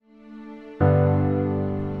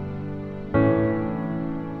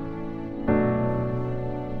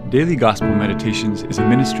Daily Gospel Meditations is a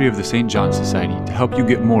ministry of the St. John Society to help you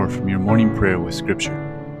get more from your morning prayer with Scripture.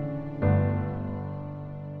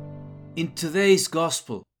 In today's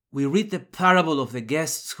Gospel, we read the parable of the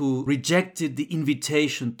guests who rejected the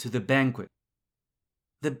invitation to the banquet.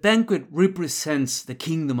 The banquet represents the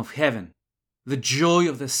kingdom of heaven, the joy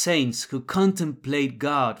of the saints who contemplate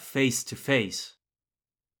God face to face.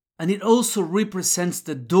 And it also represents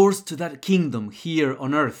the doors to that kingdom here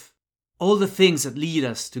on earth. All the things that lead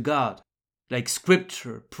us to God, like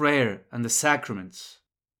Scripture, prayer, and the sacraments.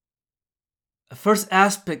 A first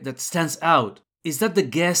aspect that stands out is that the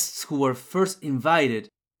guests who were first invited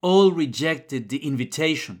all rejected the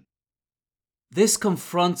invitation. This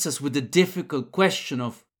confronts us with the difficult question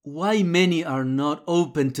of why many are not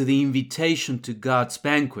open to the invitation to God's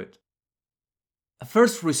banquet. A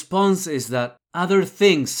first response is that other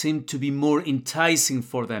things seem to be more enticing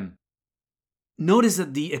for them. Notice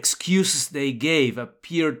that the excuses they gave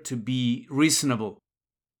appeared to be reasonable.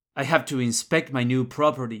 I have to inspect my new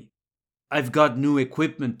property. I've got new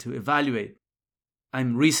equipment to evaluate.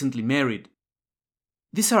 I'm recently married.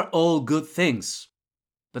 These are all good things,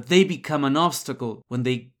 but they become an obstacle when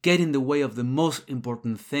they get in the way of the most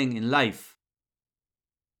important thing in life.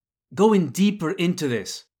 Going deeper into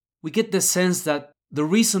this, we get the sense that the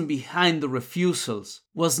reason behind the refusals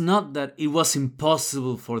was not that it was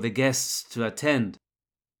impossible for the guests to attend.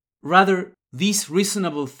 Rather, these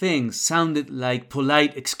reasonable things sounded like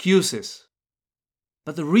polite excuses.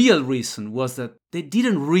 But the real reason was that they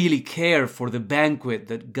didn't really care for the banquet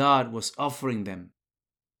that God was offering them.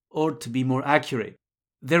 Or to be more accurate,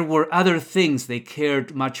 there were other things they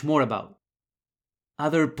cared much more about.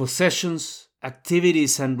 Other possessions,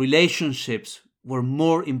 activities, and relationships were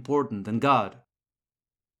more important than God.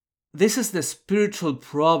 This is the spiritual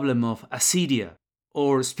problem of acedia,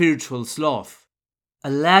 or spiritual sloth, a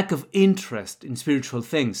lack of interest in spiritual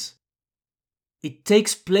things. It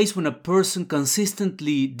takes place when a person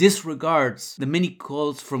consistently disregards the many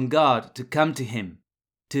calls from God to come to Him,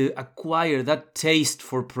 to acquire that taste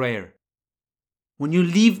for prayer. When you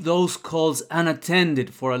leave those calls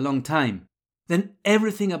unattended for a long time, then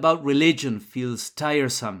everything about religion feels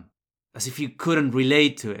tiresome, as if you couldn't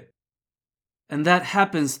relate to it. And that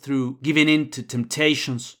happens through giving in to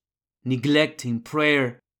temptations, neglecting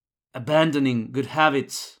prayer, abandoning good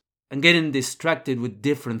habits, and getting distracted with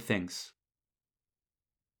different things.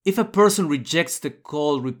 If a person rejects the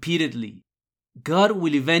call repeatedly, God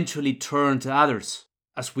will eventually turn to others,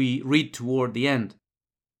 as we read toward the end.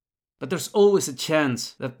 But there's always a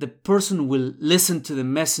chance that the person will listen to the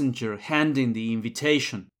messenger handing the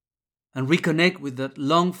invitation and reconnect with that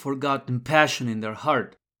long-forgotten passion in their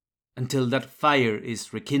heart, until that fire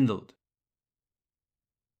is rekindled.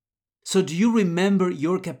 So do you remember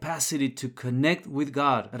your capacity to connect with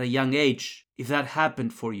God at a young age, if that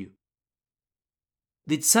happened for you?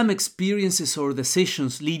 Did some experiences or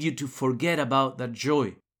decisions lead you to forget about that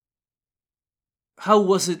joy? How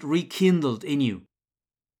was it rekindled in you?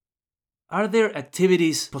 Are there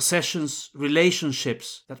activities, possessions,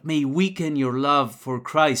 relationships that may weaken your love for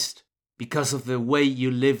Christ because of the way you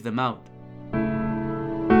live them out?